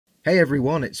Hey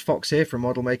everyone, it's Fox here from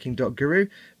modelmaking.guru,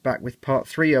 back with part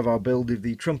 3 of our build of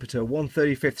the Trumpeter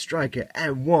 135th Stryker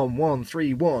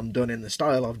M1131, done in the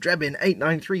style of Drebin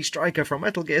 893 Stryker from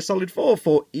Metal Gear Solid 4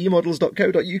 for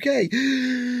emodels.co.uk.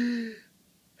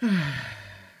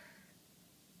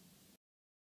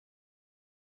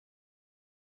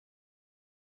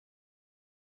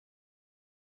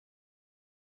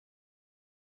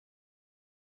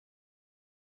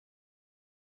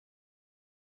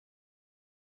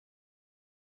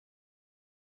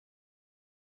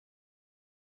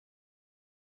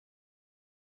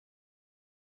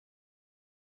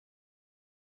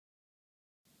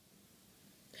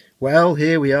 Well,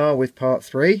 here we are with part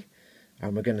 3,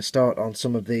 and we're going to start on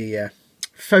some of the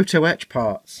photo etch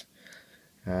parts.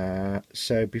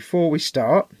 So before we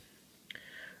start,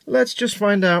 let's just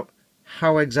find out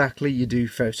how exactly you do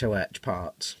photo etch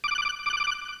parts.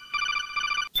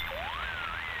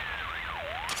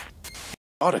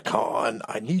 Otacon,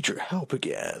 I need your help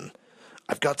again.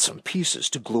 I've got some pieces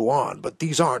to glue on, but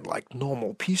these aren't like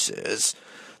normal pieces.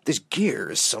 This gear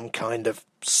is some kind of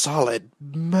solid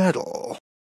metal.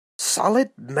 Solid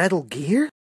metal gear?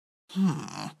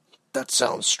 That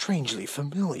sounds strangely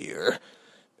familiar.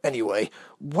 Anyway,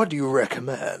 what do you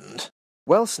recommend?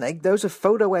 Well, Snake, those are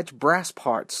photo etch brass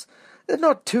parts. They're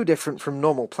not too different from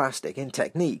normal plastic in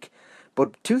technique,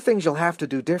 but two things you'll have to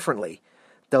do differently.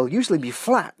 They'll usually be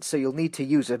flat, so you'll need to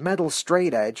use a metal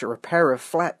straight edge or a pair of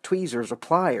flat tweezers or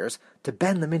pliers to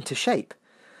bend them into shape.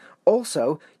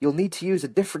 Also, you'll need to use a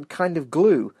different kind of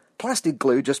glue. Plastic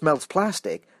glue just melts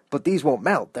plastic, but these won't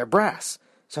melt, they're brass.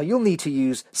 So you'll need to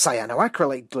use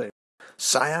cyanoacrylate glue.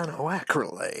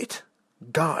 Cyanoacrylate.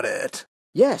 Got it.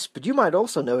 Yes, but you might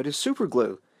also know it as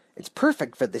superglue. It's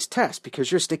perfect for this test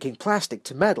because you're sticking plastic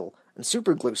to metal, and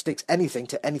superglue sticks anything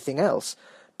to anything else.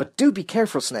 But do be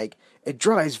careful, Snake. It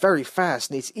dries very fast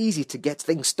and it's easy to get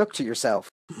things stuck to yourself.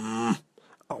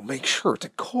 I'll make sure to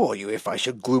call you if I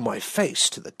should glue my face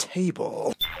to the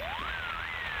table.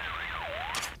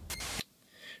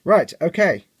 Right,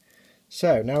 okay.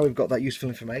 So now we've got that useful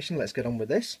information, let's get on with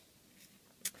this.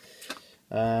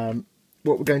 What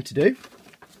we're going to do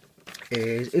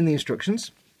is, in the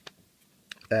instructions,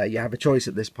 you have a choice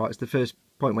at this part. It's the first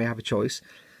point where you have a choice.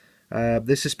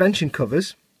 The suspension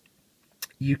covers,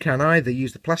 you can either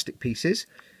use the plastic pieces,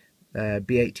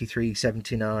 B83,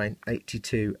 79,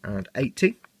 82 and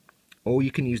 80, or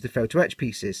you can use the photo etch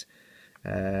pieces,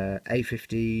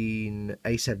 A15,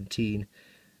 A17,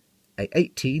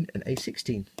 A18 and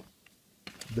A16.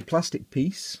 The plastic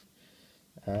piece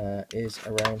is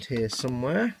around here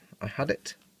somewhere. I had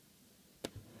it.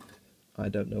 I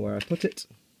don't know where I put it.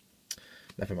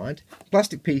 Never mind.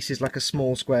 Plastic piece is like a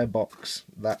small square box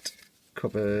that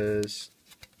covers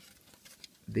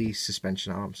these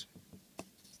suspension arms.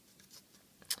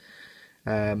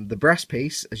 The brass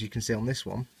piece, as you can see on this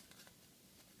one,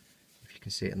 if you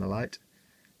can see it in the light,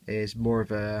 is more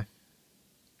of a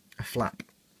flap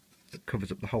that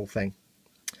covers up the whole thing.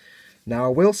 Now I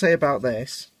will say about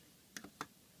this,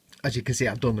 as you can see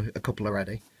I've done a couple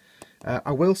already,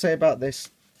 I will say about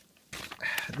this,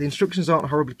 the instructions aren't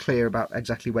horribly clear about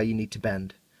exactly where you need to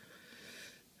bend.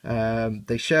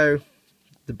 They show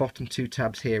the bottom two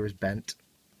tabs here as bent,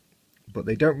 but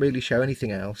they don't really show anything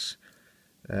else.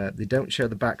 They don't show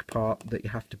the back part that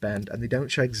you have to bend, and they don't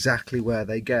show exactly where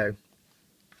they go.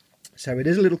 So it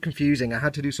is a little confusing. I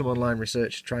had to do some online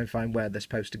research to try and find where they're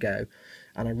supposed to go,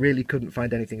 and I really couldn't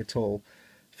find anything at all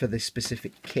for this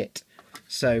specific kit.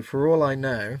 So for all I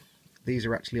know, these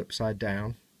are actually upside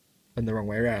down and the wrong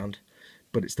way around,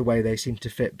 but it's the way they seem to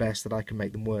fit best that I can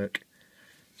make them work.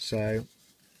 So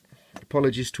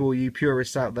apologies to all you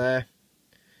purists out there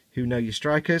who know your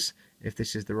Strykers if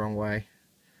this is the wrong way.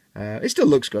 It still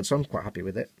looks good, so I'm quite happy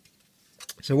with it.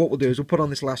 So what we'll do is we'll put on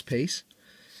this last piece.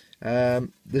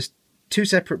 There's two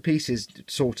separate pieces,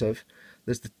 sort of.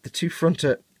 There's the two front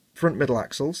middle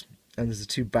axles, and there's the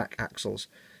two back axles.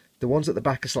 The ones at the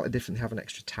back are slightly different, they have an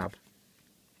extra tab.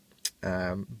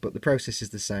 But the process is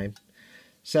the same.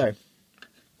 So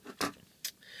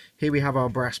here we have our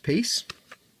brass piece.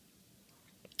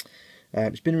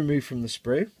 It's been removed from the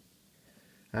sprue.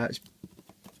 It's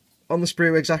on the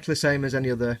sprue exactly the same as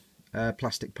any other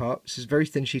plastic part. This is a very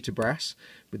thin sheet of brass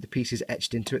with the pieces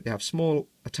etched into it. They have small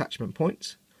attachment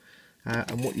points,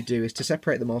 and what you do is to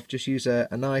separate them off, just use a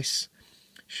nice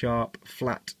sharp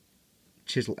flat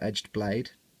chisel edged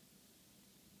blade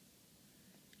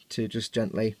to just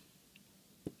gently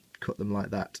cut them like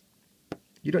that.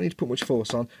 You don't need to put much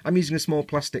force on. I'm using a small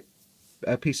plastic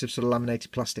piece of sort of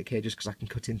laminated plastic here just because I can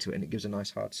cut into it and it gives a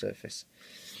nice hard surface.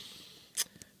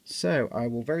 So I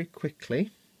will very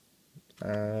quickly,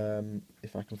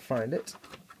 if I can find it,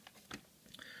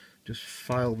 just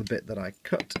file the bit that I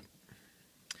cut,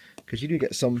 because you do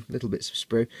get some little bits of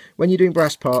sprue. When you're doing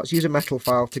brass parts, use a metal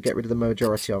file to get rid of the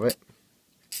majority of it.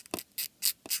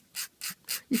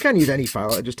 You can use any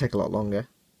file, it'll just take a lot longer.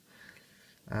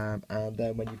 And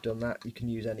then when you've done that, you can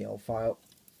use any old file,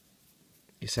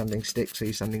 your sanding sticks or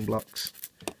your sanding blocks,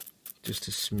 just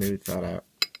to smooth that out.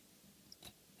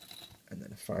 And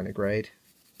then a finer grade.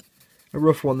 A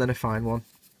rough one, then a fine one,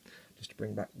 just to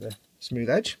bring back the smooth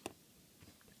edge.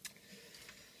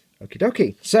 Okie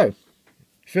dokie. So,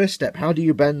 first step, how do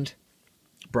you bend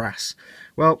brass?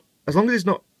 Well, as long as it's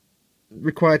not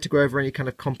required to go over any kind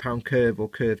of compound curve or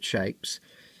curved shapes,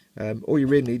 all you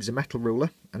really need is a metal ruler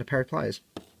and a pair of pliers.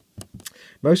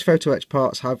 Most photo etch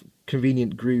parts have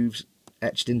convenient grooves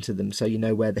etched into them, so you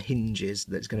know where the hinge is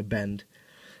that's going to bend.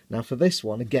 Now for this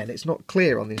one, again, it's not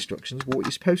clear on the instructions, but what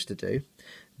you're supposed to do,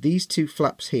 these two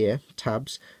flaps here,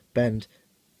 tabs, bend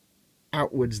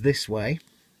outwards this way,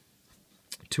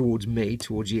 towards me,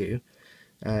 towards you.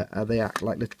 They act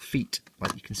like little feet,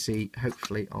 like you can see,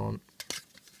 hopefully, on...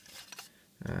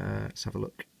 let's have a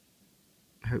look.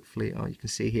 Hopefully, you can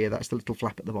see here, that's the little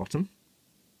flap at the bottom.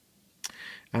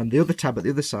 And the other tab at the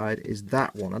other side is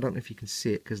that one. I don't know if you can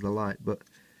see it because of the light, but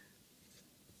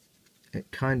it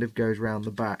kind of goes round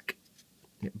the back.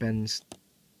 It bends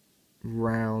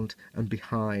round and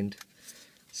behind.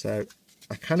 So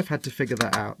I kind of had to figure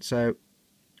that out. So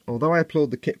although I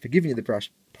applaud the kit for giving you the brass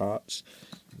parts,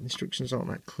 the instructions aren't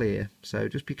that clear. So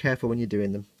just be careful when you're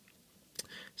doing them.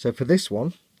 So for this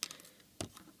one,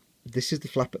 this is the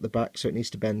flap at the back, so it needs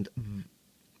to bend.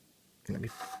 Let me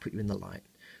put you in the light.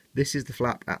 This is the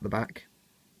flap at the back,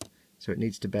 so it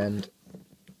needs to bend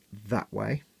that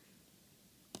way,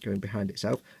 going behind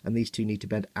itself, and these two need to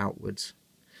bend outwards.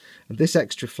 And this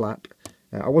extra flap,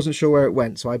 I wasn't sure where it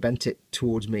went, so I bent it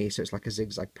towards me, so it's like a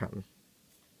zigzag pattern.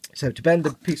 So to bend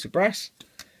a piece of brass,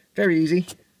 very easy.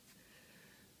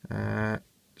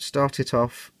 Start it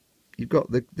off, you've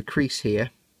got the crease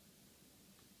here,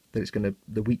 that it's going to,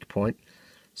 the weak point,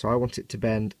 so I want it to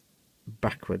bend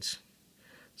backwards.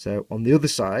 So on the other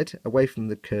side, away from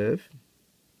the curve,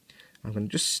 I'm going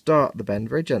to just start the bend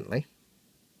very gently,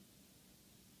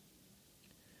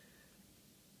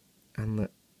 and the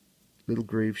little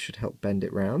groove should help bend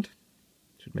it round,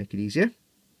 should make it easier.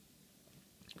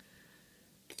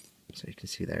 So you can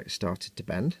see there it started to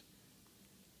bend,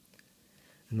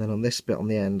 and then on this bit on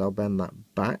the end I'll bend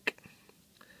that back,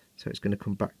 so it's going to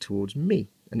come back towards me,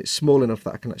 and it's small enough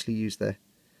that I can actually use the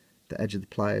edge of the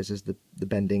pliers as the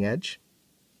bending edge.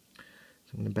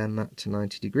 So I'm going to bend that to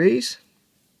 90 degrees.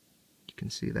 You can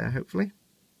see there, hopefully.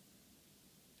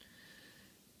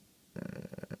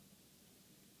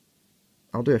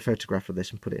 I'll do a photograph of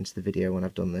this and put it into the video when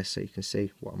I've done this, so you can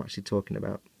see what I'm actually talking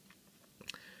about.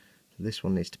 So this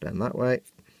one needs to bend that way.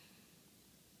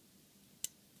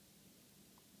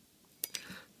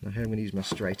 Now here I'm going to use my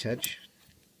straight edge,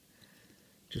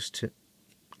 just to,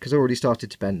 because I already started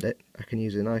to bend it, I can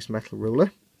use a nice metal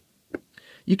ruler.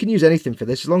 You can use anything for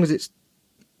this, as long as it's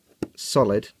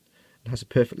solid and has a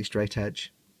perfectly straight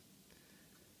edge.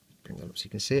 Bring that up so you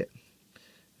can see it.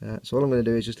 So all I'm going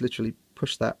to do is just literally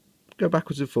push that, go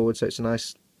backwards and forwards, so it's a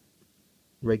nice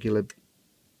regular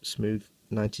smooth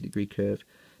 90-degree curve.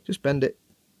 Just bend it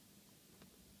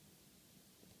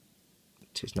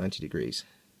to its 90 degrees.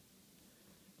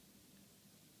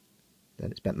 Then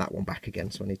it's bent that one back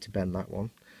again, so I need to bend that one.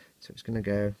 So it's going to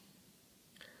go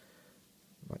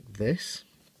like this.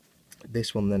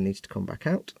 This one then needs to come back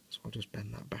out, so I'll just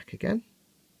bend that back again.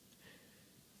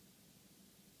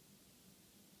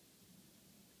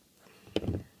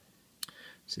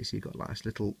 So you've got like this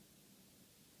little,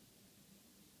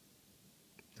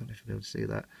 don't know if you'll be able to see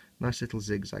that, nice little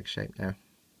zigzag shape now.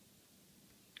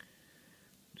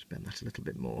 Just bend that a little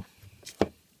bit more.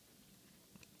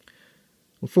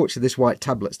 Unfortunately this white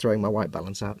tablet's throwing my white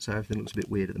balance out, so everything looks a bit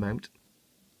weird at the moment.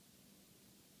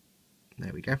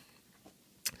 There we go.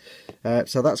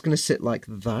 So that's going to sit like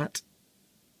that.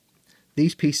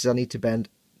 These pieces I need to bend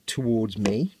towards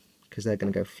me, because they're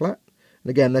going to go flat. And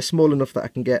again, they're small enough that I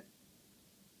can get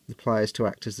the pliers to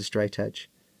act as the straight edge.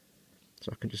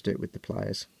 So I can just do it with the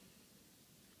pliers.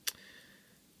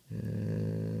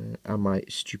 And my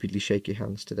stupidly shaky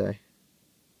hands today.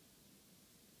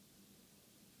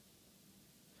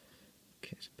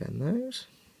 Okay, so bend those.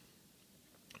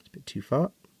 It's a bit too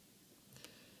far.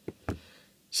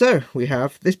 So we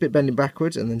have this bit bending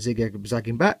backwards and then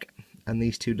zigzagging back, and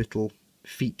these two little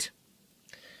feet.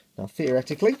 Now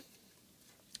theoretically,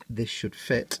 this should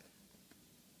fit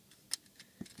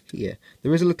here.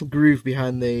 There is a little groove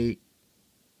behind the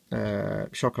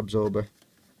shock absorber,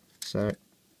 so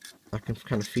I can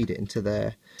kind of feed it into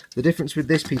there. The difference with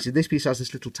this piece is this piece has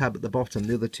this little tab at the bottom.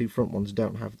 The other two front ones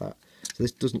don't have that. So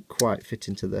this doesn't quite fit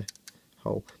into the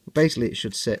hole. But basically it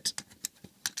should sit,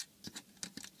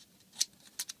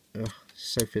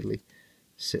 so fiddly,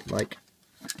 sit like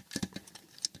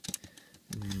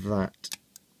that.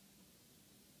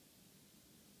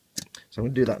 So I'm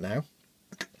going to do that now.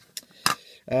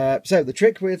 So the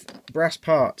trick with brass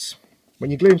parts. When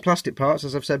you're gluing plastic parts,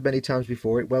 as I've said many times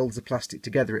before, it welds the plastic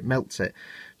together, it melts it.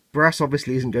 Brass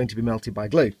obviously isn't going to be melted by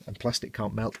glue, and plastic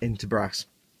can't melt into brass.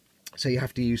 So you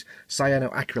have to use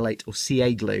cyanoacrylate or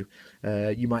CA glue.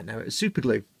 You might know it as super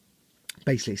glue.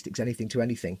 Basically it sticks anything to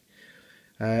anything.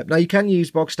 Now you can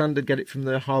use bog standard, get it from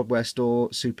the hardware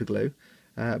store, super glue.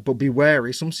 But be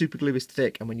wary, some super glue is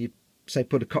thick, and when you say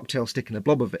put a cocktail stick in a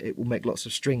blob of it, it will make lots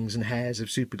of strings and hairs of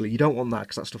super glue. You don't want that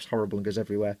because that stuff's horrible and goes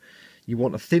everywhere. You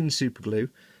want a thin super glue.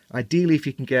 Ideally, if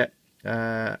you can get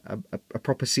a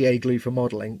proper CA glue for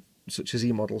modelling, such as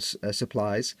E-Models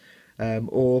supplies,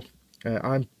 or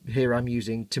I'm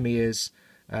using Tamiya's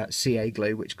CA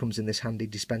glue, which comes in this handy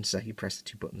dispenser. You press the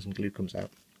two buttons and glue comes out.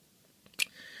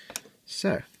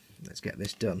 So let's get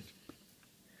this done.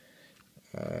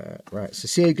 Right, so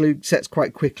CA glue sets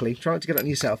quite quickly. Try not to get it on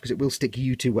yourself because it will stick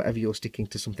you to whatever you're sticking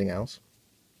to something else.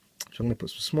 So I'm going to put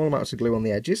some small amounts of glue on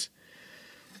the edges.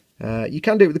 You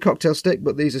can do it with the cocktail stick,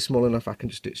 but these are small enough I can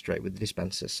just do it straight with the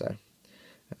dispenser. So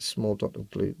a small dot of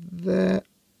glue there,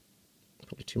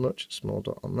 probably too much, small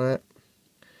dot on there.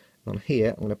 On here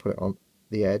I'm going to put it on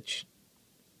the edge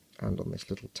and on this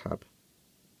little tab.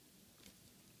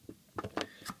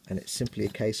 And it's simply a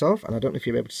case of, and I don't know if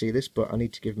you'll be able to see this, but I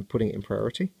need to give them putting it in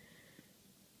priority.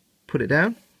 Put it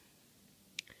down,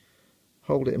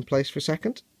 hold it in place for a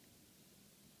second.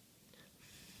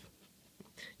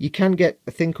 You can get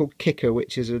a thing called Kicker,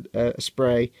 which is a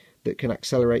spray that can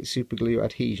accelerate superglue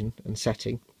adhesion and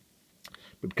setting.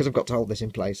 But because I've got to hold this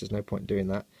in place, there's no point in doing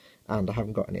that, and I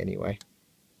haven't got any anyway.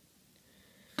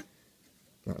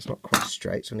 That's not quite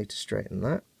straight, so I need to straighten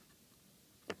that.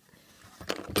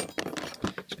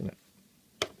 Just going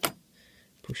to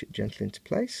push it gently into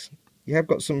place. You have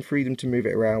got some freedom to move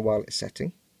it around while it's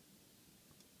setting.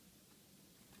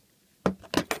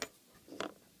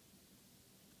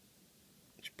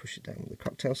 Just push it down with the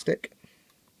cocktail stick.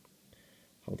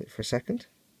 Hold it for a second.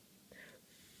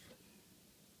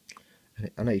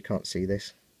 And I know you can't see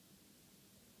this.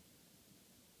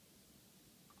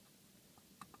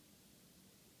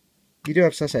 You do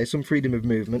have, as I say, some freedom of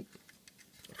movement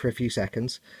for a few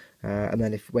seconds, and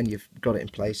then when you've got it in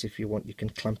place, if you want, you can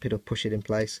clamp it or push it in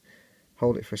place,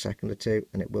 hold it for a second or two,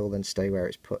 and it will then stay where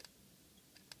it's put.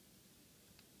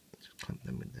 Just clamp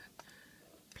them with the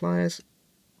pliers.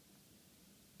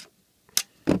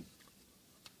 Just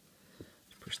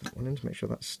push that one in to make sure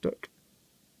that's stuck.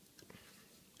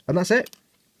 And that's it.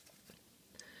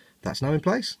 That's now in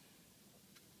place.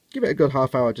 Give it a good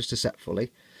half hour just to set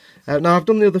fully. Now I've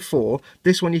done the other four.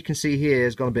 This one you can see here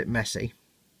has gone a bit messy.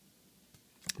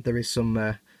 There is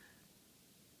some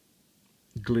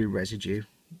glue residue.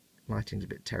 Lighting's a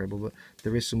bit terrible, but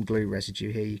there is some glue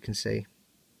residue here you can see.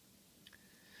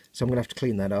 So I'm going to have to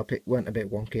clean that up. It went a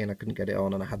bit wonky and I couldn't get it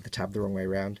on, and I had the tab the wrong way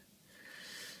around.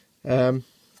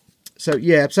 So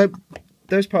yeah, so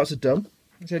those parts are done.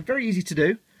 So very easy to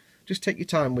do. Just take your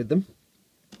time with them.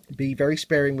 Be very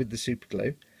sparing with the super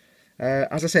glue.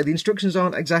 As I say, the instructions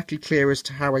aren't exactly clear as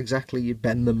to how exactly you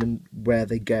bend them and where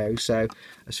they go, so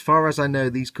as far as I know,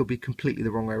 these could be completely the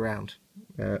wrong way around,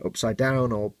 upside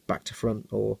down or back to front,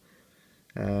 or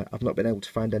I've not been able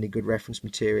to find any good reference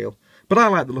material, but I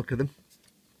like the look of them.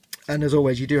 And as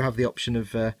always, you do have the option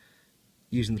of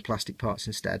using the plastic parts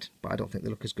instead, but I don't think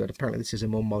they look as good. Apparently this is a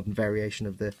more modern variation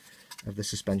of the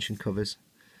suspension covers.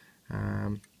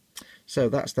 So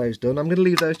that's those done. I'm going to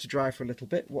leave those to dry for a little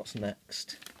bit. What's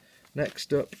next?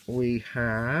 Next up we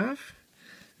have,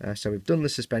 so we've done the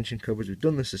suspension covers, we've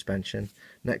done the suspension.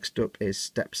 Next up is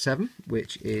step 7,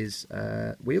 which is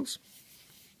wheels.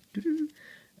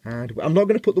 And I'm not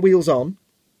going to put the wheels on,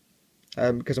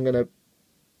 because I'm going to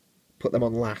put them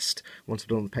on last once I've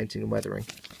done the painting and weathering.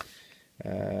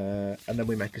 And then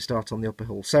we make a start on the upper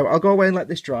hull. So I'll go away and let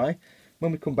this dry.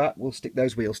 When we come back, we'll stick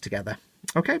those wheels together.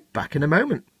 Okay, back in a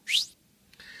moment.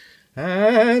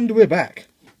 And we're back.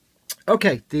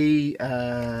 Okay, the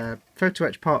photo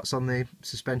etch parts on the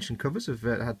suspension covers have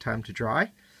had time to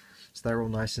dry, so they're all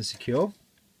nice and secure.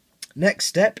 Next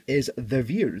step is the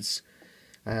views.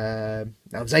 Now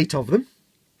there's 8 of them,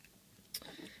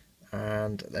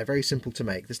 and they're very simple to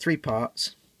make. There's 3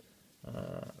 parts.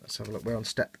 Let's have a look. We're on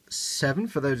step 7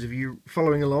 for those of you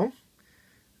following along.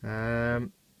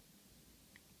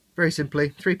 Very simply,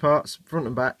 3 parts, front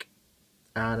and back,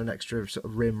 and an extra sort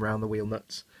of rim around the wheel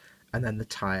nuts, and then the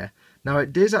tyre. Now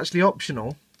it is actually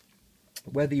optional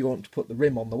whether you want to put the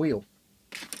rim on the wheel.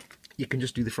 You can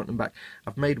just do the front and back.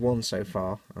 I've made one so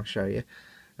far, I'll show you.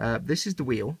 This is the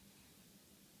wheel.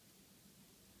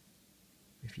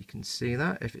 If you can see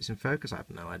that, if it's in focus, I have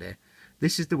no idea.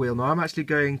 This is the wheel. Now I'm actually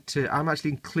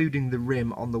including the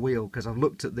rim on the wheel because I've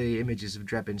looked at the images of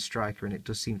Drebin Stryker and it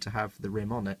does seem to have the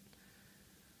rim on it.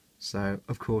 So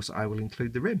of course I will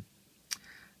include the rim.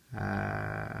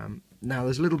 Now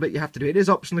there's a little bit you have to do. It is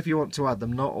optional if you want to add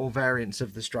them. Not all variants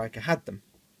of the Stryker had them.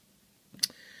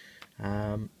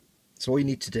 So all you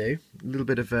need to do, a little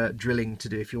bit of drilling to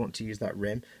do if you want to use that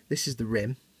rim. This is the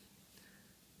rim.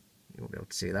 You won't be able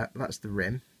to see that. That's the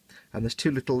rim. And there's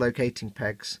two little locating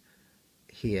pegs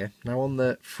here. Now on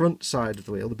the front side of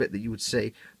the wheel, the bit that you would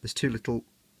see, there's two little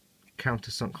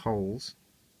countersunk holes.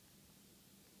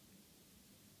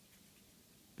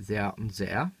 There and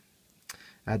there.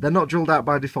 They're not drilled out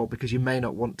by default because you may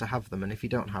not want to have them, and if you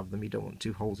don't have them, you don't want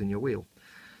two holes in your wheel.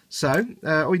 So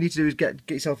all you need to do is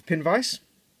get yourself a pin vise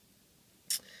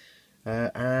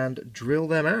and drill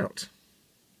them out.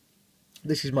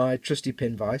 This is my trusty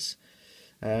pin vise.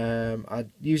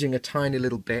 I'm using a tiny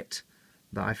little bit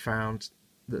that I found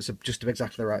that's just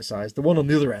exactly the right size. The one on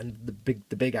the other end,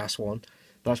 the big ass one,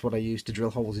 that's what I use to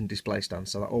drill holes in display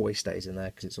stands, so that always stays in there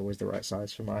because it's always the right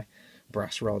size for my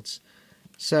brass rods.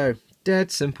 So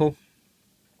dead simple.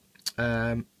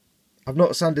 I've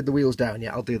not sanded the wheels down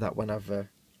yet. I'll do that when I've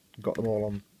got them all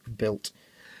on built.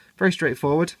 Very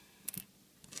straightforward.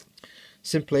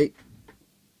 Simply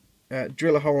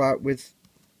drill a hole out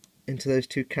into those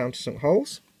two countersunk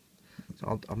holes.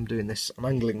 So I'm doing this, I'm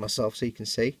angling myself so you can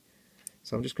see.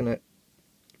 So I'm just going to,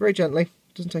 very gently,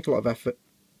 doesn't take a lot of effort,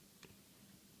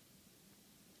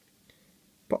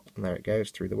 pop, and there it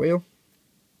goes through the wheel.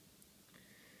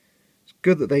 It's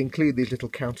good that they include these little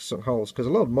countersunk holes, because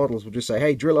a lot of models will just say,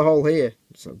 hey, drill a hole here.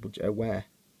 So where?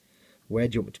 Where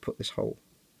do you want me to put this hole?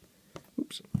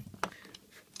 Oops.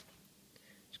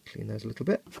 Just clean those a little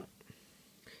bit.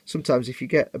 Sometimes if you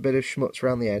get a bit of schmutz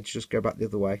around the edge, just go back the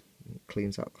other way. It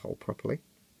cleans out the hole properly.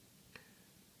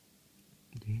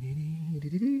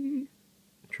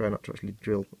 Try not to actually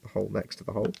drill the hole next to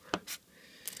the hole.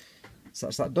 So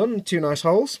that's that done. Two nice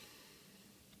holes.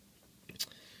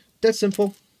 Dead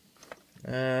simple.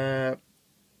 Apply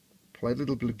a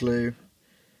little bit of glue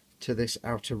to this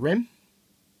outer rim.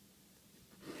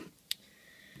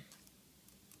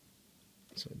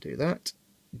 So do that.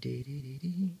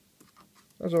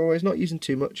 As always, not using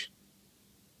too much.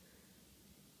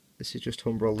 This is just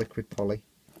Humbrol liquid poly.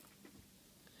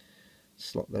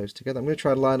 Slot those together. I'm going to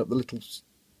try and line up the little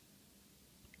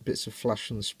bits of flash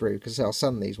from the sprue, because I'll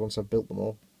sand these once I've built them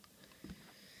all.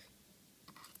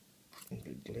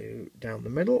 Glue down the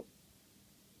middle.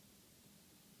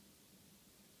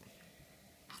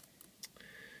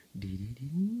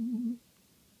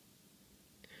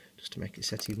 Just to make it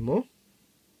set even more.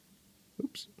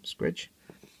 Oops, squidge.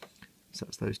 So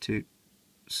that's those two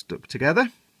stuck together.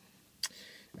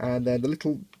 And then the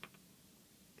little,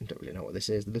 I don't really know what this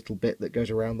is, the little bit that goes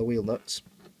around the wheel nuts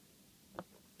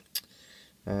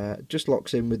just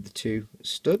locks in with the two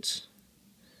studs.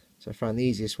 So I find the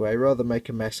easiest way, rather than make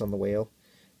a mess on the wheel,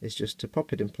 is just to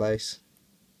pop it in place,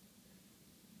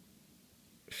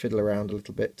 fiddle around a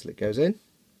little bit till it goes in,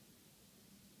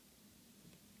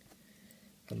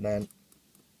 and then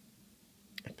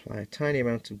apply a tiny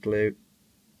amount of glue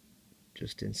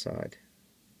just inside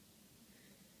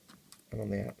and on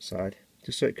the outside,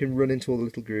 just so it can run into all the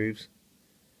little grooves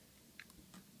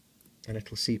and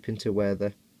it'll seep into where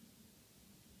the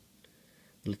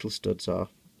little studs are.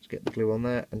 Just get the glue on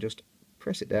there and just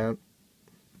press it down,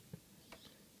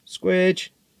 squidge,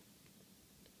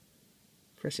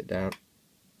 press it down,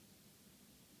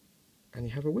 and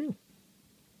you have a wheel.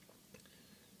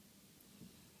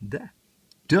 There,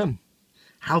 done.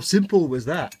 How simple was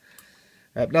that?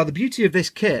 Now the beauty of this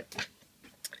kit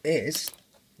is,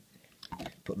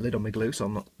 put the lid on my glue so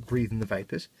I'm not breathing the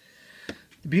vapours.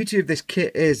 The beauty of this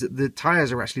kit is that the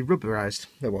tyres are actually rubberised.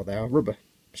 Well, they are rubber,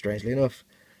 strangely enough.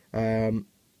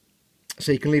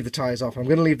 So you can leave the tyres off. I'm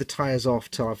going to leave the tyres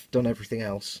off till I've done everything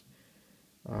else,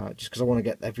 just because I want to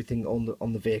get everything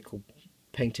on the vehicle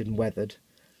painted and weathered,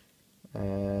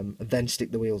 and then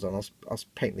stick the wheels on. I'll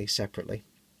paint these separately,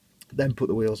 then put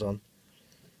the wheels on.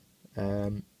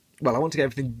 Well, I want to get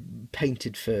everything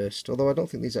painted first, although I don't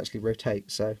think these actually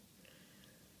rotate, so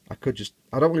I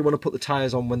don't really want to put the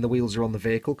tyres on when the wheels are on the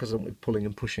vehicle, because I don't want to be pulling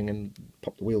and pushing and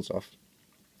pop the wheels off.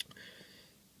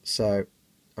 So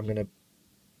I'm going to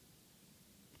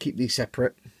keep these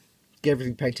separate, get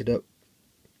everything painted up,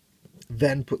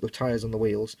 then put the tyres on the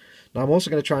wheels. Now I'm also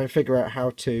going to try and figure out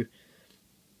how to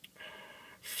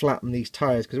flatten these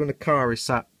tyres, because when a car is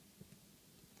sat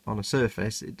on a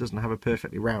surface, it doesn't have a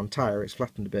perfectly round tyre, it's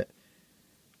flattened a bit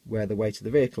where the weight of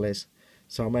the vehicle is.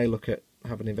 So I may look at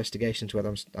have an investigation to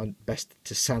whether I'm best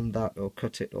to sand that or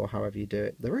cut it or however you do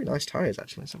it. They're very nice tyres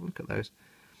actually, let's have a look at those.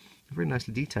 They're very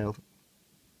nicely detailed.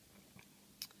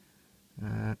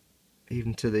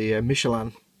 Even to the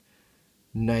Michelin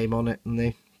name on it and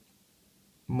the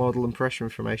model and pressure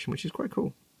information, which is quite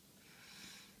cool.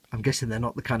 I'm guessing they're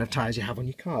not the kind of tyres you have on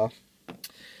your car.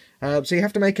 So you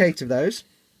have to make 8 of those.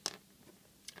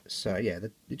 So yeah,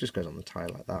 it just goes on the tyre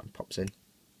like that and pops in.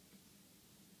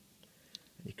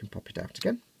 You can pop it out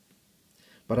again,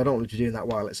 but I don't want to be doing that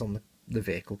while it's on the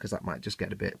vehicle, because that might just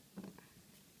get a bit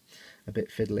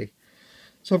fiddly.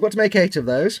 So I've got to make 8 of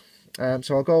those,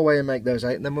 so I'll go away and make those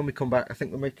 8, and then when we come back I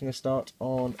think we're making a start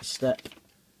on step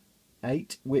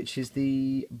 8, which is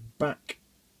the back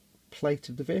plate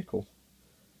of the vehicle.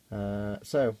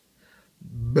 So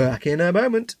back in a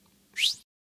moment.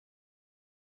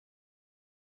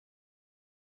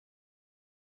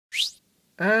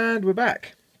 And we're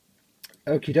back.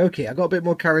 Okie dokie, I got a bit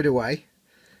more carried away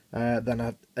than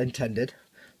I intended,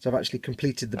 so I've actually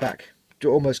completed the back,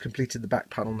 almost completed the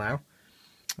back panel now.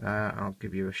 I'll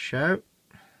give you a show.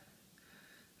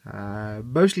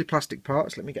 Mostly plastic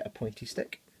parts. Let me get a pointy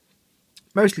stick.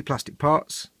 Mostly plastic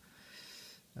parts.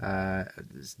 The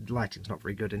lighting's not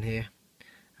very good in here.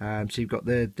 So you've got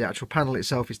the actual panel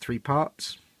itself is 3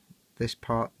 parts. This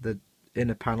part, the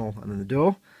inner panel, and then the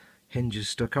door. Hinges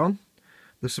stuck on.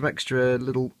 There's some extra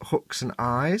little hooks and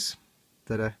eyes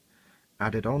that are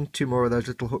added on. 2 more of those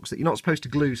little hooks that you're not supposed to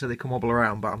glue so they can wobble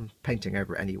around, but I'm painting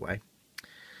over it anyway.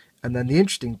 And then the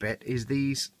interesting bit is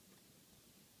these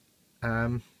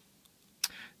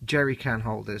jerry can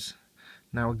holders.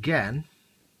 Now again,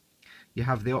 you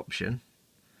have the option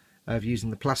of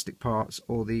using the plastic parts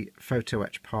or the photo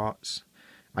etch parts.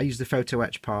 I use the photo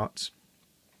etch parts.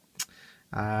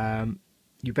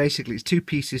 You basically, it's 2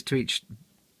 pieces to each.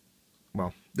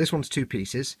 Well, this one's 2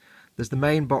 pieces. There's the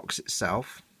main box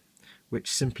itself, which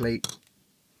simply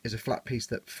is a flat piece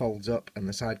that folds up and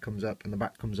the side comes up and the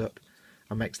back comes up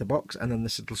and makes the box, and then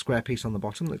this little square piece on the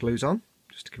bottom that glues on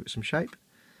just to give it some shape.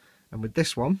 And with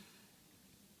this one,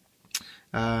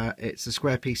 it's a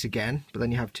square piece again, but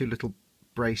then you have 2 little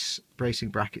bracing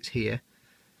brackets here.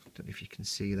 Don't know if you can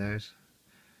see those.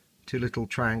 2 little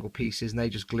triangle pieces, and they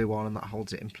just glue on and that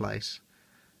holds it in place.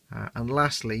 And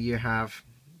lastly, you have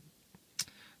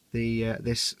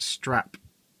this strap,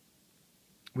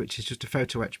 which is just a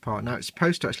photo etch part. Now it's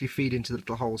supposed to actually feed into the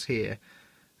little holes here,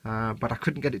 but I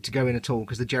couldn't get it to go in at all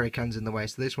because the jerry can's in the way,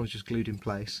 so this one's just glued in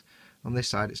place. On this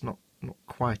side it's not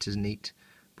quite as neat,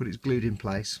 but it's glued in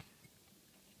place,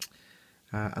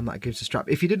 and that gives the strap.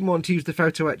 If you didn't want to use the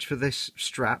photo etch for this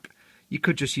strap, you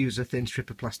could just use a thin strip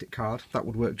of plastic card. That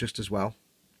would work just as well.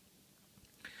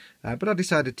 But I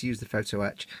decided to use the photo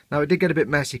etch. Now it did get a bit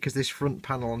messy because this front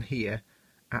panel on here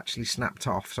actually snapped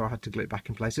off, so I had to glue it back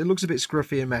in place. It looks a bit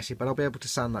scruffy and messy, but I'll be able to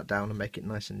sand that down and make it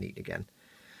nice and neat again.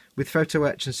 With photo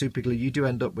etch and super glue, you do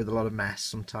end up with a lot of mess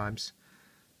sometimes.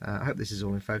 I hope this is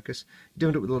all in focus. You do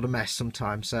end up with a lot of mess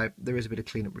sometimes, so there is a bit of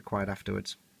cleanup required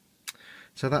afterwards.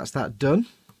 So that's that done.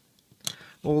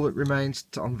 All that remains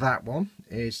on that one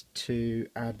is to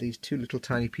add these 2 little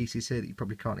tiny pieces here that you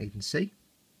probably can't even see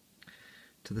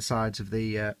to the sides of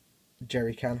the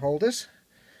jerry can holders.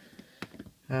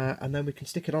 And then we can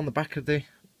stick it on the back of the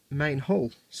main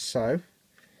hull. So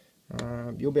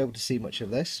you'll be able to see much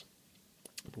of this,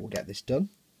 but we'll get this done.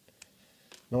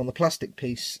 Now on the plastic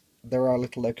piece there are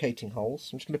little locating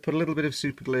holes. I'm just going to put a little bit of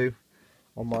super glue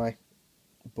on my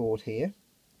board here,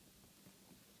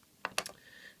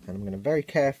 and I'm going to very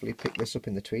carefully pick this up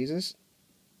in the tweezers,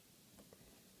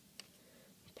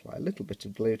 apply a little bit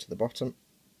of glue to the bottom,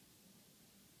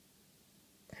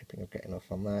 hoping I'll get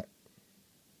enough on there.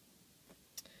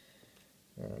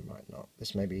 Might not.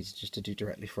 This may be easy just to do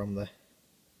directly from the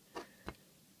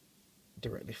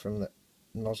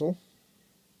nozzle.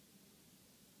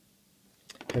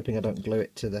 Hoping I don't glue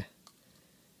it to the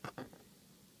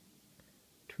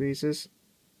tweezers,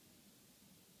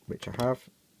 which I have.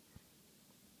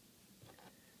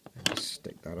 And just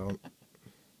stick that on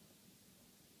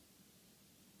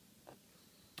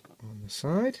the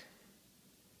side.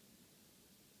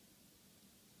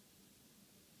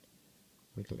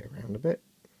 Wiggle it around a bit,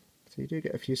 so you do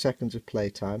get a few seconds of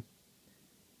playtime.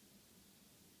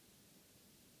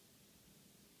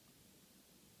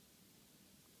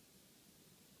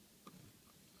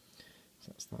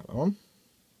 So that's that on.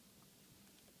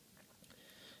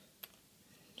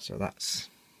 So that's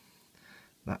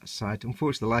that side.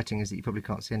 Unfortunately, the lighting is that you probably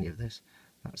can't see any of this.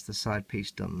 That's the side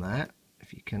piece done there.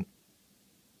 If you can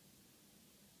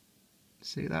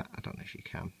see that, I don't know if you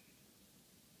can.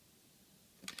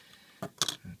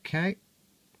 Okay,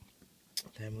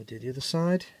 then we'll do the other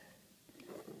side.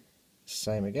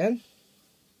 Same again.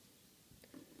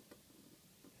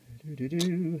 I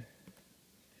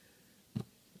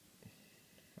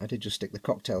did just stick the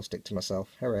cocktail stick to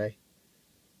myself. Hooray!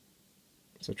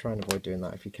 So try and avoid doing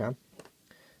that if you can.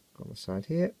 Go on the side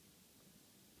here.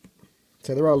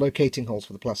 So there are locating holes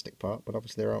for the plastic part, but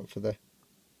obviously there aren't for the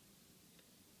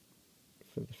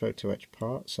photo etch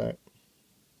part. So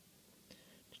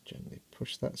just gently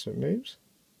push that so it moves.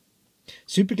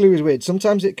 Super glue is weird.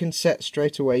 Sometimes it can set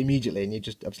straight away immediately, and you're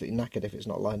just absolutely knackered if it's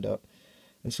not lined up.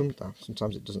 And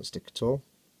sometimes it doesn't stick at all.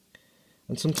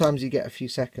 And sometimes you get a few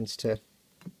seconds to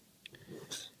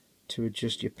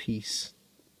adjust your piece,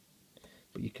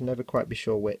 but you can never quite be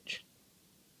sure which.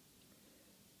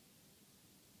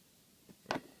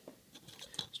 Let's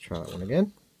try that one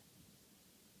again.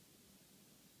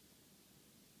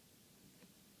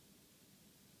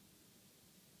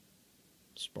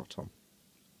 Spot on.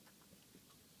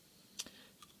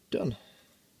 Done.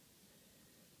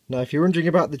 Now, if you're wondering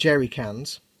about the jerry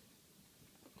cans,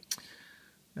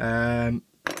 let's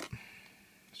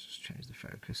just change the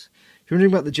focus. If you're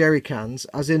wondering about the jerry cans,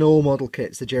 as in all model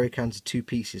kits, the jerry cans are two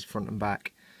pieces, front and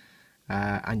back,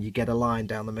 and you get a line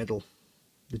down the middle,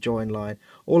 the join line.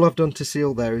 All I've done to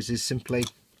seal those is simply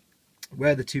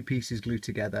where the two pieces glue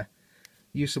together,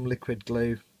 use some liquid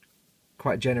glue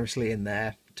quite generously in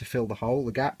there to fill the hole,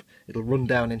 the gap. It'll run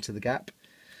down into the gap.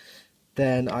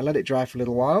 Then I let it dry for a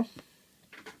little while.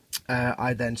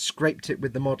 I then scraped it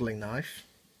with the modelling knife.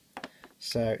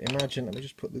 So imagine, let me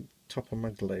just put the top on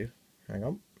my glue. Hang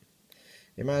on.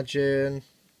 Imagine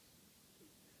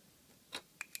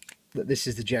that this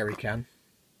is the jerry can.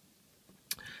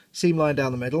 Seam line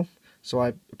down the middle. So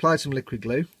I applied some liquid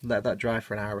glue, let that dry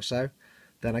for an hour or so.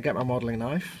 Then I get my modelling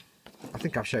knife. I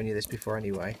think I've shown you this before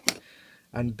anyway.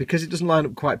 And because it doesn't line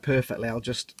up quite perfectly, I'll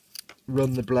just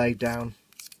run the blade down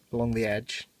along the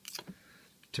edge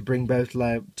to bring both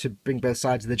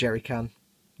sides of the jerry can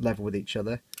level with each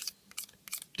other.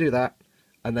 Do that,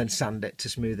 and then sand it to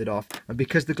smooth it off. And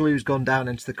because the glue's gone down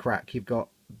into the crack, you've got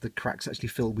the cracks actually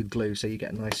filled with glue, so you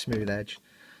get a nice smooth edge.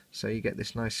 So you get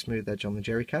this nice smooth edge on the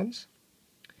jerry cans,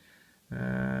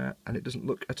 and it doesn't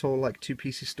look at all like two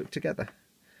pieces stuck together.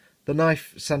 The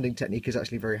knife sanding technique is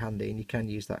actually very handy, and you can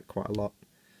use that quite a lot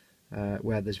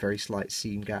where there's very slight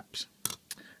seam gaps.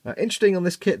 Interesting, on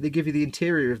this kit they give you the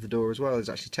interior of the door as well is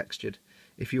actually textured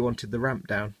if you wanted the ramp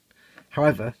down.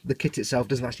 However, the kit itself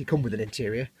doesn't actually come with an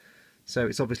interior, so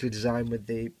it's obviously designed with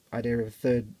the idea of a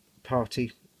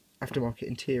third-party aftermarket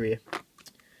interior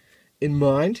in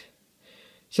mind.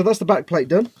 So that's the back plate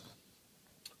done.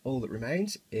 All that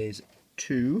remains is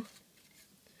to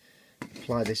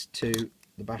apply this to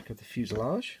the back of the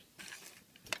fuselage.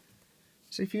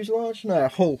 Say fuselage? No,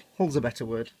 hull. Hull's a better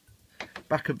word.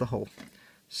 Back of the hull.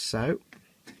 So,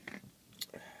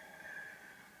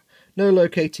 no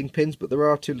locating pins, but there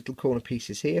are two little corner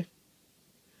pieces here,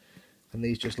 and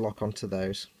these just lock onto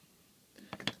those.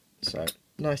 So,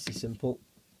 nice and simple.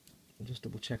 I'll just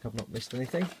double check I've not missed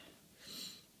anything.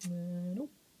 Nope.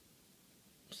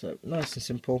 So, nice and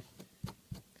simple.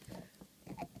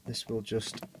 This will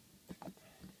just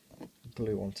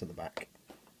glue onto the back.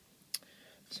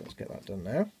 So let's get that done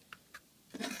now.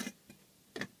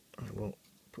 I will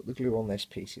put the glue on this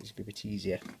piece, it's a bit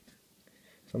easier.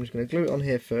 So I'm just going to glue it on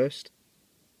here first.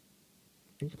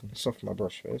 I'm going to soften my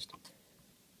brush first.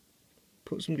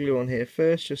 Put some glue on here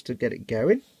first just to get it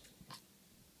going.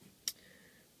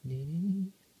 This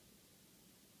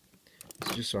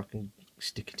is just so I can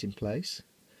stick it in place.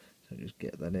 So just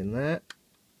get that in there.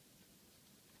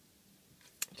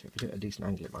 So if you do it at a decent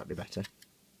angle it might be better.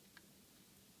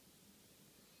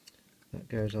 That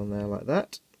goes on there like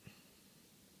that.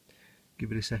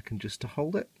 Give it a second just to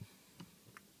hold it.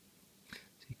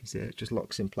 So you can see it just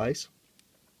locks in place.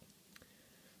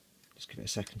 Just give it a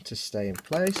second to stay in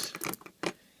place.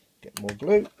 Get more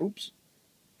glue. Oops.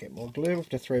 Get more glue. I have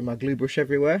to throw my glue brush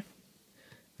everywhere.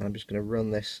 And I'm just going to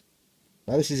run this.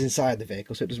 Now this is inside the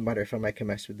vehicle, so it doesn't matter if I make a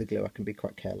mess with the glue. I can be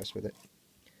quite careless with it.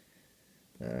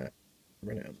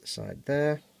 Run it up the side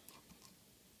there.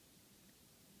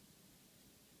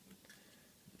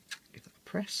 Give that a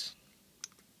press.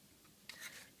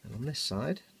 And on this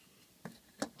side,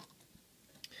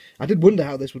 I did wonder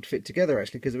how this would fit together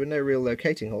actually, because there were no real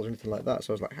locating holes or anything like that,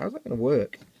 so I was like, how's that going to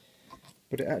work?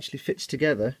 But it actually fits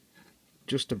together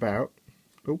just about,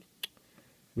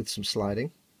 with some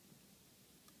sliding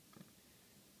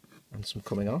and some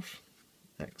coming off,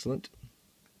 Excellent.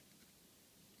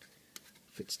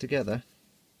 Fits together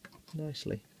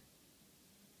nicely.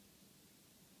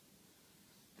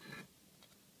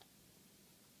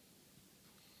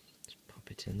 Just pop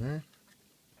it in there.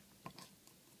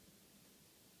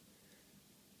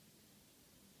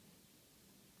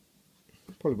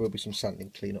 Probably will be some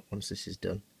sanding cleanup once this is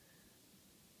done,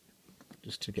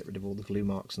 just to get rid of all the glue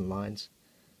marks and lines.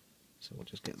 So we'll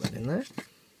just get that in there.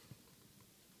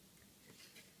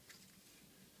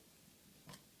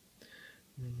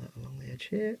 Run that along the edge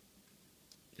here,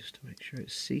 just to make sure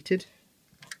it's seated.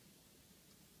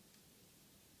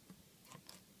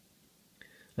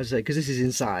 As I say, because this is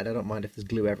inside, I don't mind if there's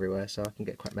glue everywhere, so I can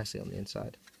get quite messy on the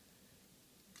inside.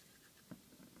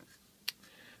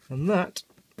 And that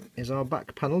is our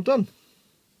back panel done.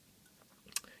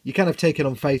 You kind of take it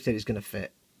on faith that it's going to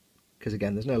fit, because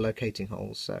again, there's no locating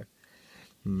holes. So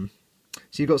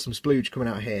you've got some splooge coming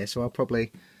out here, so I'll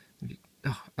probably...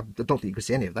 Oh, I don't think you could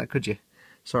see any of that, could you?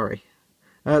 Sorry.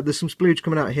 There's some splooge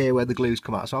coming out here where the glue's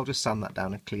come out, so I'll just sand that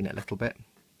down and clean it a little bit.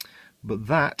 But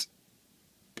that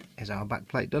is our back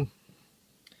plate done.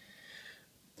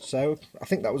 So I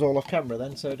think that was all off camera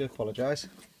then, so I do apologise.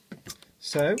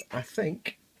 So I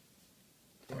think,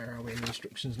 where are we in the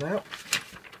instructions now?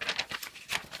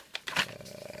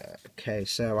 Okay,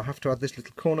 so I have to add this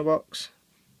little corner box,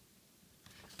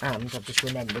 and I've just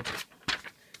remembered,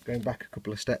 going back a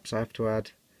couple of steps, I have to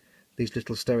add these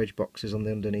little storage boxes on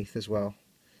the underneath as well.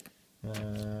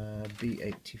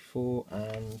 B84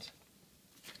 and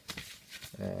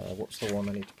what's the one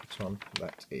I need to put on?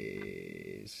 That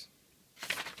is...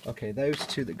 Okay, those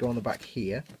two that go on the back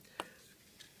here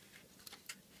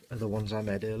are the ones I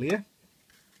made earlier.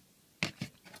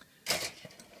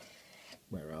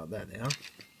 Where are they? There they are.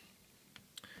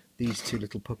 These two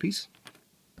little puppies.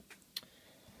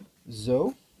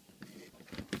 So,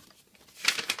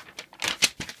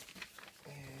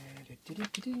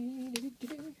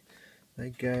 they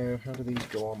go, how do these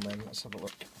go on then? Let's have a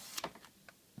look.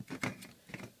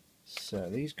 So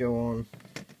these go on,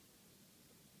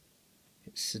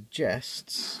 it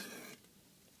suggests,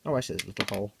 oh I see there's a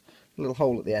little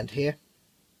hole at the end here.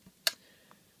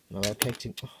 And a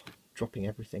locating, dropping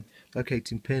everything,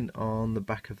 locating pin on the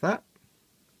back of that.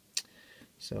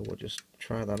 So we'll just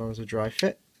try that on as a dry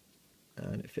fit,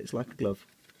 and it fits like a glove.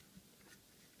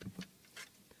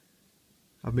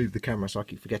 I've moved the camera so I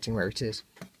keep forgetting where it is.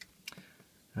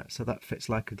 So that fits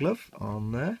like a glove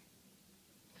on there.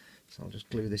 So I'll just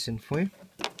glue this in for you.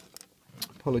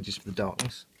 Apologies for the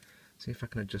darkness. See if I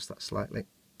can adjust that slightly.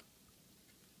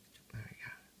 There we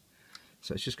go.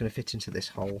 So it's just going to fit into this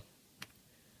hole.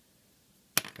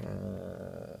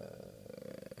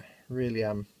 Really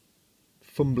am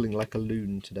fumbling like a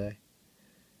loon today.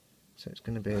 So it's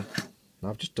going to be...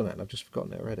 I've just done it and I've just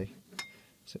forgotten it already.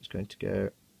 So it's going to go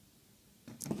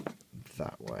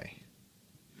that way.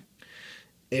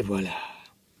 Et voila!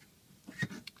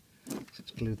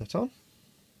 Let's glue that on.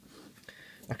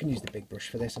 I can use the big brush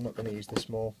for this, I'm not going to use the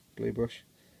small glue brush.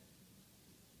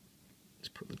 Let's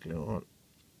put the glue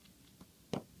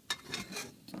on.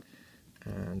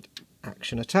 And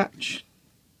action attach.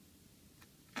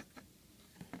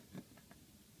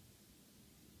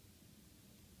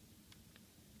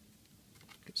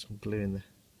 Get some glue in the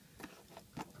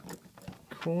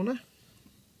corner.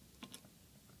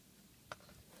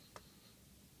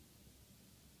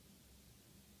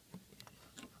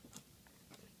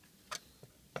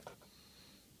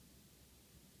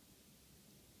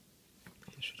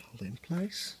 Should hold it in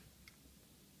place.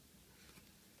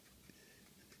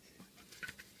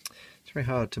 It's very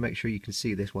hard to make sure you can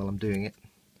see this while I'm doing it.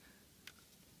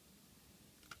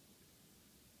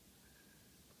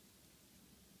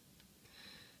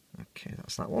 Okay,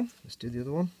 that's that one. Let's do the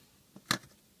other one. Got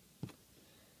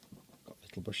a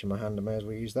little brush in my hand, I may as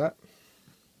well use that.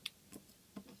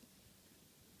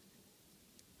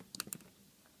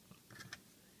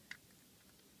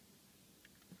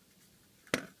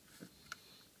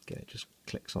 It just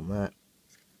clicks on that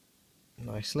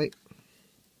nicely.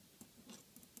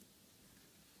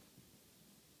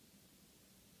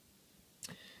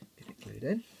 Get it glued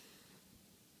in.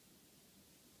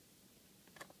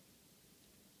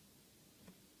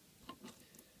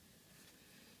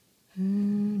 A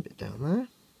bit down there.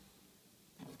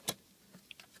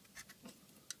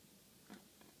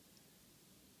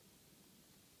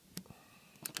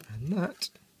 And that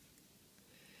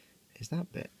is that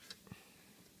bit.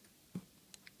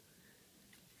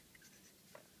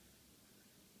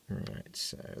 Right,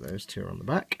 so those two are on the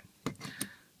back.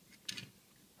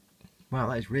 Wow,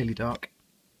 that is really dark.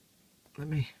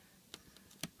 My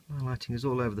lighting is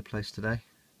all over the place today.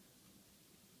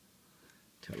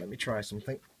 So let me try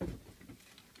something.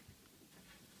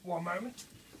 One moment.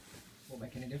 Won't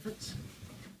make any difference.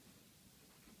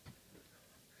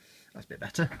 That's a bit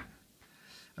better.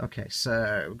 Okay,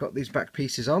 so we've got these back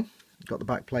pieces on. Got the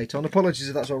back plate on. Apologies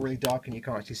if that's all really dark and you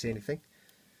can't actually see anything.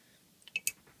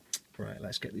 Right,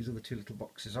 let's get these other two little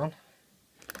boxes on.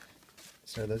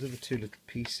 So those other two little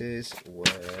pieces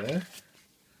were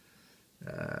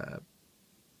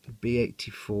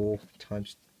B84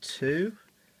 times 2.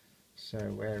 So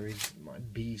where is my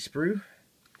B sprue?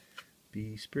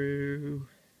 B sprue.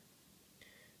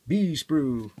 B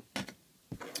sprue.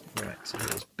 Right, so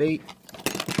here's B.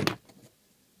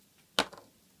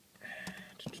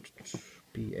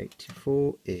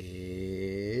 B84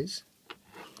 is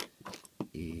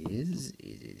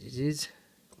B84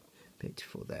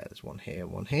 there. There's one here,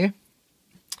 one here.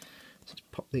 So let's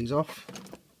pop these off.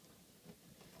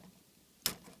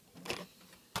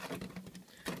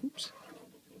 Oops.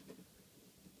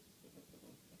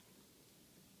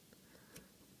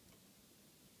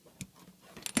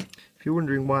 If you're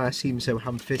wondering why I seem so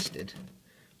ham-fisted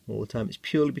all the time, it's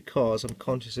purely because I'm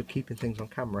conscious of keeping things on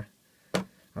camera.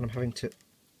 And I'm having to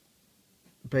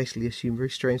basically assume very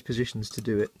strange positions to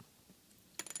do it.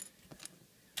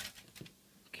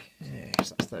 Okay,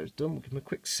 so that's those done. We'll give them a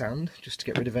quick sand just to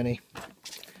get rid of any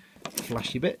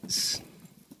flashy bits.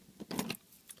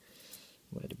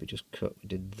 Where did we just cut? We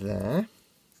did there.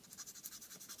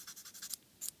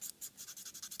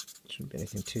 Shouldn't be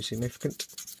anything too significant.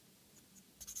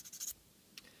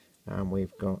 And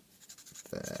we've got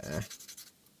there.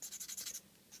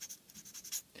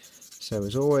 So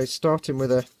as always, starting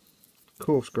with a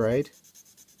coarse grade,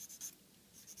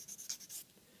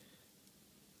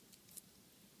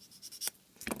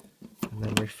 and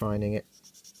then refining it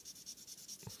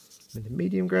with a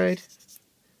medium grade,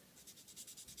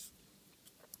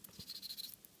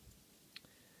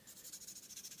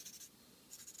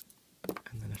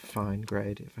 and then a fine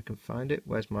grade if I can find it.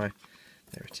 Where's my,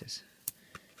 there it is.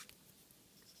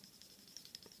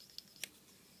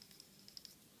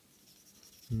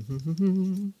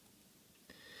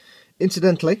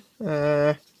 Incidentally,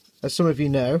 as some of you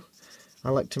know, I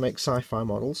like to make sci-fi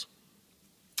models,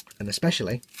 and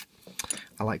especially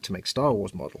I like to make Star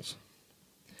Wars models.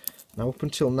 Now, up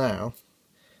until now,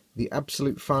 the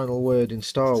absolute final word in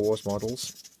Star Wars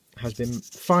models has been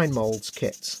fine molds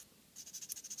kits.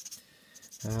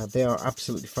 They are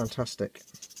absolutely fantastic.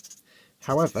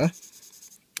 However,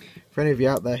 for any of you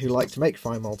out there who like to make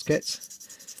fine molds kits,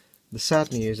 the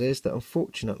sad news is that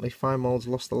unfortunately Fine Molds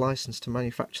lost the license to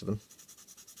manufacture them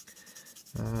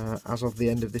as of the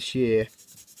end of this year,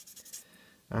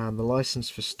 and the license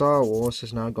for Star Wars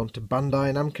has now gone to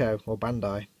Bandai Namco, or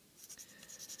Bandai,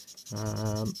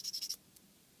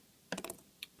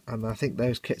 and I think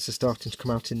those kits are starting to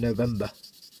come out in November.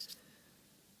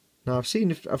 Now I've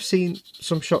seen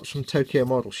some shots from Tokyo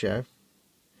Model Show,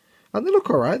 and they look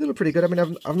alright, they look pretty good. I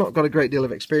mean, I've not got a great deal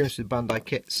of experience with Bandai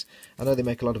kits. I know they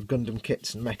make a lot of Gundam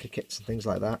kits and Mecha kits and things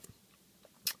like that.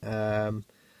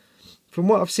 From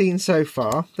what I've seen so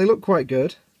far, they look quite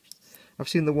good. I've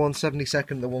seen the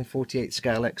 1/72, the 1/48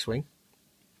 scale X-Wing,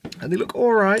 and they look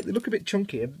alright. They look a bit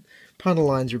chunky. Panel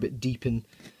lines are a bit deep and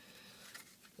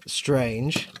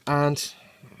strange, and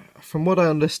from what I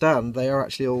understand, they are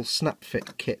actually all snap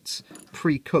fit kits,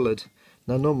 pre-coloured.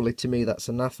 Now normally to me that's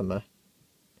anathema.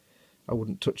 I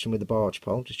wouldn't touch them with a barge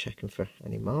pole, just checking for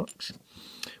any marks.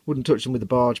 Wouldn't touch them with a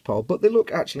barge pole, but they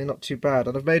look actually not too bad.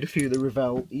 And I've made a few of the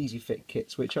Revell Easy Fit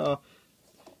kits, which are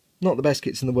not the best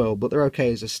kits in the world, but they're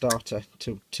okay as a starter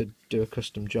to do a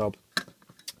custom job.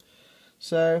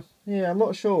 So, yeah, I'm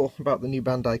not sure about the new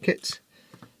Bandai kits.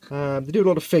 They do a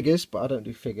lot of figures, but I don't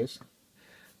do figures.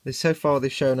 So far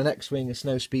they've shown an X-Wing, a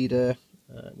Snowspeeder,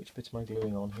 which bit am I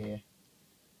gluing on here?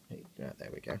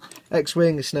 There we go.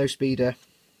 X-Wing, a Snowspeeder.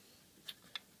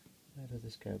 Where does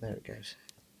this go? There it goes.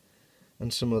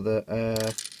 And some other...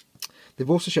 they've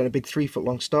also shown a big 3-foot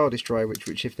long Star Destroyer,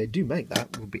 which if they do make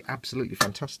that, would be absolutely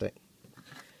fantastic.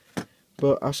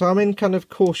 But so I'm in kind of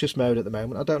cautious mode at the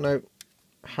moment. I don't know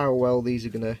how well these are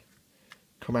going to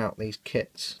come out, these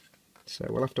kits. So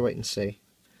we'll have to wait and see.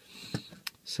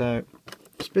 So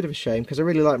it's a bit of a shame, because I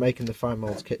really like making the fine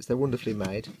molds kits. They're wonderfully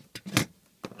made.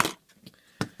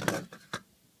 But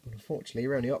unfortunately,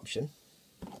 your only option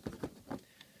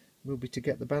will be to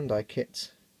get the Bandai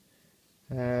kits.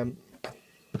 So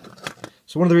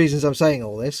one of the reasons I'm saying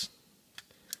all this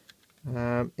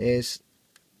is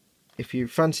if you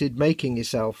fancied making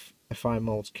yourself a fine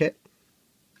molds kit,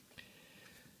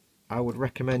 I would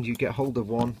recommend you get hold of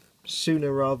one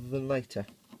sooner rather than later.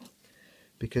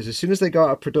 because as soon as they go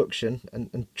out of production,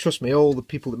 and trust me, all the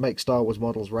people that make Star Wars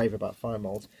models rave about fine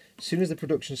molds, as soon as the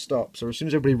production stops, or as soon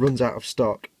as everybody runs out of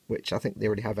stock, which I think they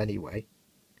already have anyway,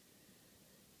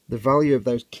 the value of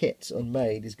those kits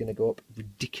unmade is going to go up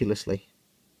ridiculously.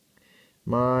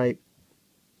 My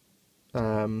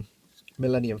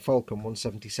Millennium Falcon,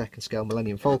 1/72nd scale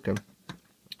Millennium Falcon,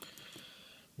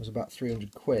 was about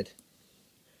 300 quid.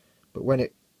 But when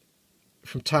it,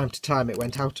 from time to time, it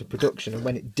went out of production, and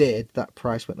when it did, that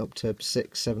price went up to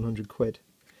 600-700 quid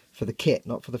for the kit,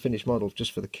 not for the finished model,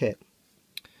 just for the kit.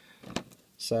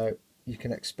 So you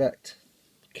can expect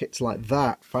kits like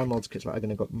that, fine molds kits like that, are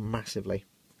going to go up massively.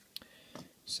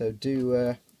 So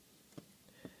do,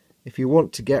 if you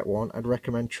want to get one, I'd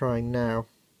recommend trying now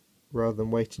rather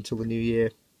than wait until the new year,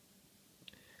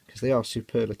 because they are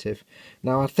superlative.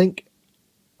 Now I think,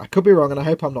 I could be wrong and I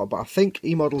hope I'm not, but I think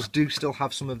E-Models do still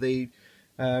have some of the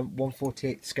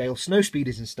 1/48 scale snow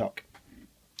speeders in stock.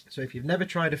 So if you've never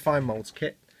tried a fine molds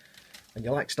kit and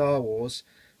you like Star Wars,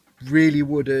 really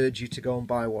would urge you to go and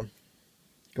buy one.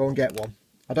 Go and get one.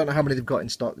 I don't know how many they've got in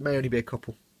stock, there may only be a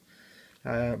couple.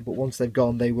 But once they've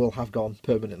gone, they will have gone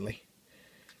permanently.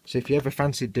 So if you ever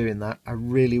fancied doing that, I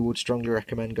really would strongly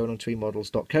recommend going on to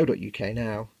emodels.co.uk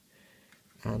now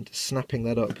and snapping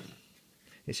that up.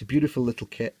 It's a beautiful little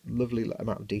kit, lovely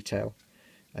amount of detail,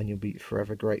 and you'll be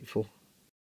forever grateful.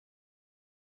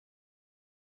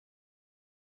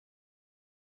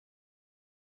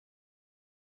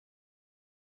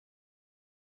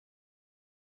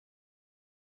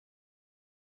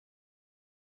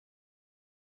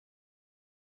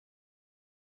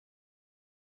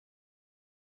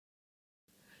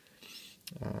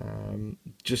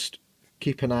 Just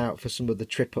keep an eye out for some of the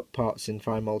trip-up parts in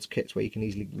fine molds kits where you can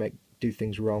easily do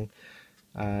things wrong.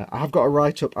 I have got a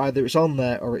write-up, either it's on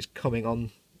there or it's coming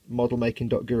on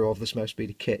modelmaking.guru of the Snow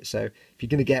Speeder kit, so if you're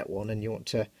going to get one and you want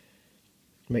to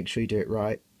make sure you do it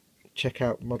right, check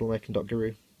out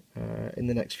modelmaking.guru in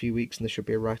the next few weeks, and there should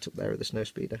be a write-up there of the Snow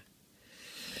Speeder.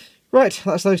 Right,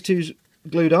 that's those two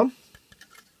glued on.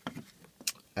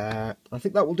 I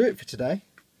think that will do it for today.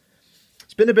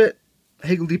 It's been a bit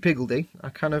higgledy-piggledy.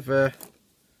 I've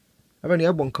only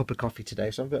had one cup of coffee today,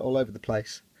 so I'm a bit all over the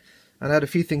place. And I had a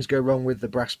few things go wrong with the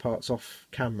brass parts off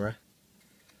camera.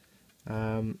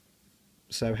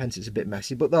 So hence it's a bit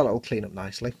messy, but that'll all clean up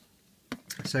nicely.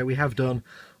 So we have done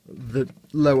the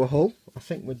lower hull. I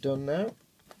think we're done now.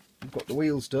 We've got the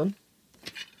wheels done.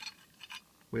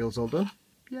 Wheels all done.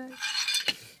 Yay!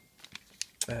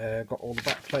 Got all the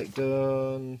back plate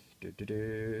done.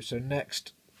 So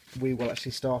next we will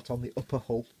actually start on the upper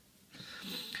hull.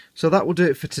 So that will do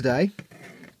it for today.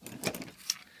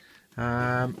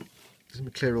 Let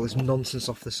me clear all this nonsense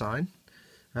off the sign.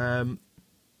 Hopefully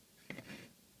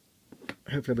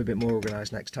I'll be a bit more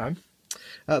organised next time.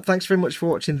 Thanks very much for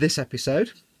watching this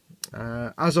episode.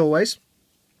 As always,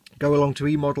 go along to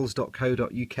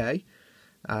emodels.co.uk.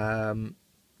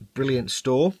 Brilliant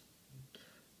store.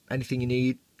 Anything you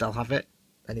need, they'll have it.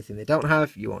 Anything they don't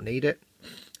have, you won't need it.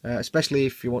 Especially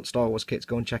if you want Star Wars kits,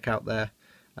 go and check out their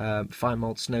fine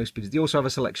mold snow speeders. They also have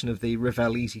a selection of the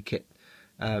Revell Easy Kit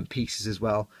pieces as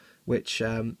well, which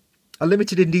are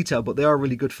limited in detail, but they are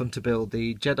really good fun to build.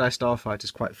 The Jedi Starfighter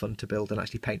is quite fun to build and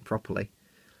actually paint properly.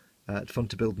 Fun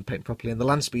to build and paint properly, and the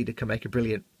Land Speeder can make a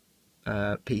brilliant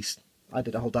piece. I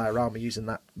did a whole diorama using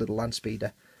that little Land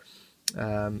Speeder,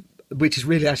 which is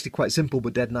really actually quite simple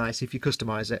but dead nice if you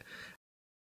customise it.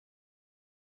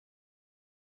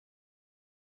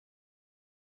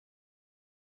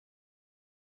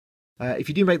 If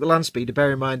you do make the Land Speeder,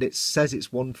 bear in mind it says it's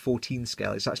 1/14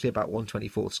 scale. It's actually about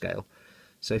 1/24 scale.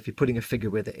 So if you're putting a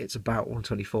figure with it, it's about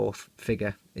 1/24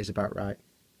 figure is about right.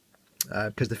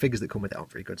 Because the figures that come with it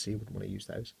aren't very good, so you wouldn't want to use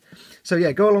those. So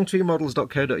yeah, go along to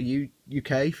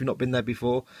emodels.co.uk if you've not been there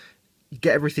before. You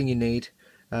get everything you need.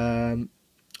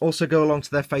 Also go along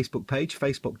to their Facebook page,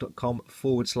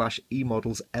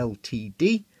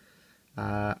 facebook.com/emodels_ltd.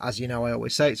 As you know, I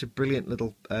always say, it's a brilliant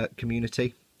little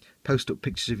community. Post up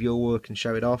pictures of your work and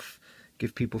show it off.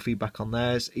 Give people feedback on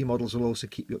theirs. E-Models will also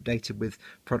keep you updated with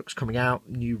products coming out,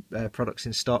 new products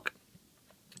in stock.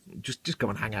 Just go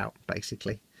and hang out,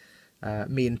 basically.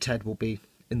 Me and Ted will be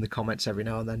in the comments every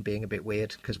now and then, being a bit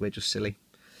weird because we're just silly.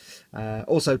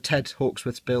 Also, Ted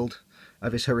Hawksworth's build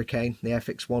of his Hurricane, the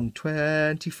FX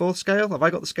 1/24 scale. Have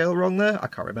I got the scale wrong there? I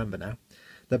can't remember now.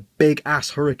 The big ass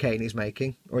Hurricane he's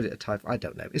making, or is it a Type? I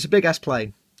don't know. It's a big ass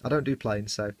plane. I don't do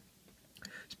planes, so.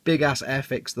 Big ass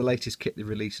Airfix, the latest kit they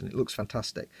released, and it looks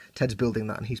fantastic. Ted's building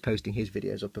that and he's posting his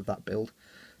videos up of that build,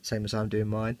 same as I'm doing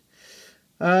mine.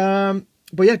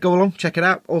 But yeah, go along, check it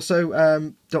out.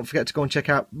 Also, don't forget to go and check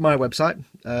out my website,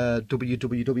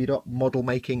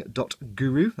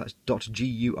 www.modelmaking.guru. That's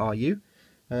 .guru.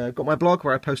 Got my blog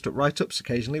where I post up write-ups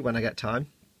occasionally when I get time.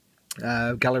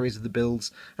 Galleries of the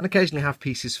builds, and occasionally have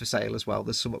pieces for sale as well.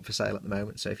 There's some up for sale at the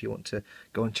moment, so if you want to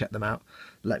go and check them out,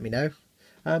 let me know.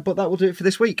 But that will do it for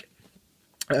this week.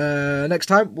 Next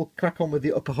time we'll crack on with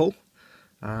the upper hull,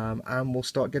 and we'll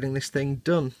start getting this thing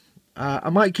done. I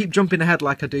might keep jumping ahead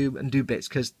like I do and do bits,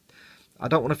 because I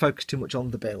don't want to focus too much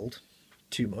on the build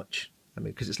too much. I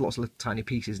mean, because it's lots of little tiny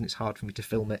pieces and it's hard for me to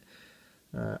film it,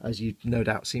 as you've no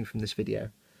doubt seen from this video.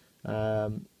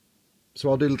 So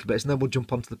I'll do little bits, and then we'll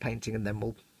jump onto the painting, and then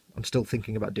I'm still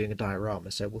thinking about doing a diorama,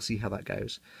 so we'll see how that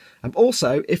goes.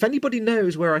 Also, if anybody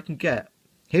knows where I can get,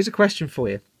 here's a question for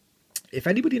you. If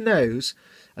anybody knows,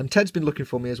 and Ted's been looking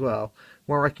for me as well,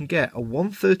 where I can get a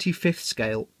 1/35th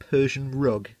scale Persian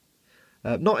rug.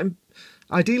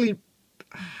 Ideally,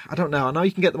 I don't know. I know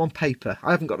you can get them on paper.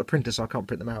 I haven't got a printer, so I can't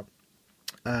print them out.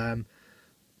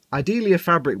 Ideally, a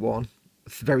fabric one,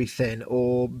 very thin,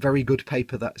 or very good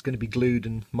paper that's going to be glued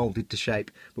and moulded to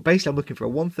shape. But basically, I'm looking for a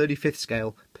 1/35th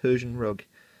scale Persian rug.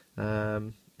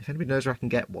 If anybody knows where I can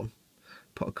get one,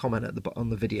 put a comment on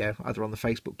the video, either on the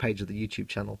Facebook page or the YouTube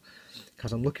channel,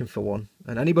 because I'm looking for one.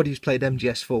 And anybody who's played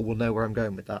MGS4 will know where I'm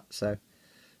going with that. So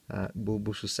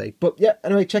we shall see. But yeah,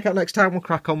 anyway, check out next time. We'll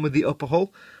crack on with the upper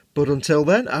hull. But until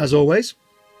then, as always,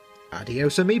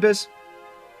 adios amoebas.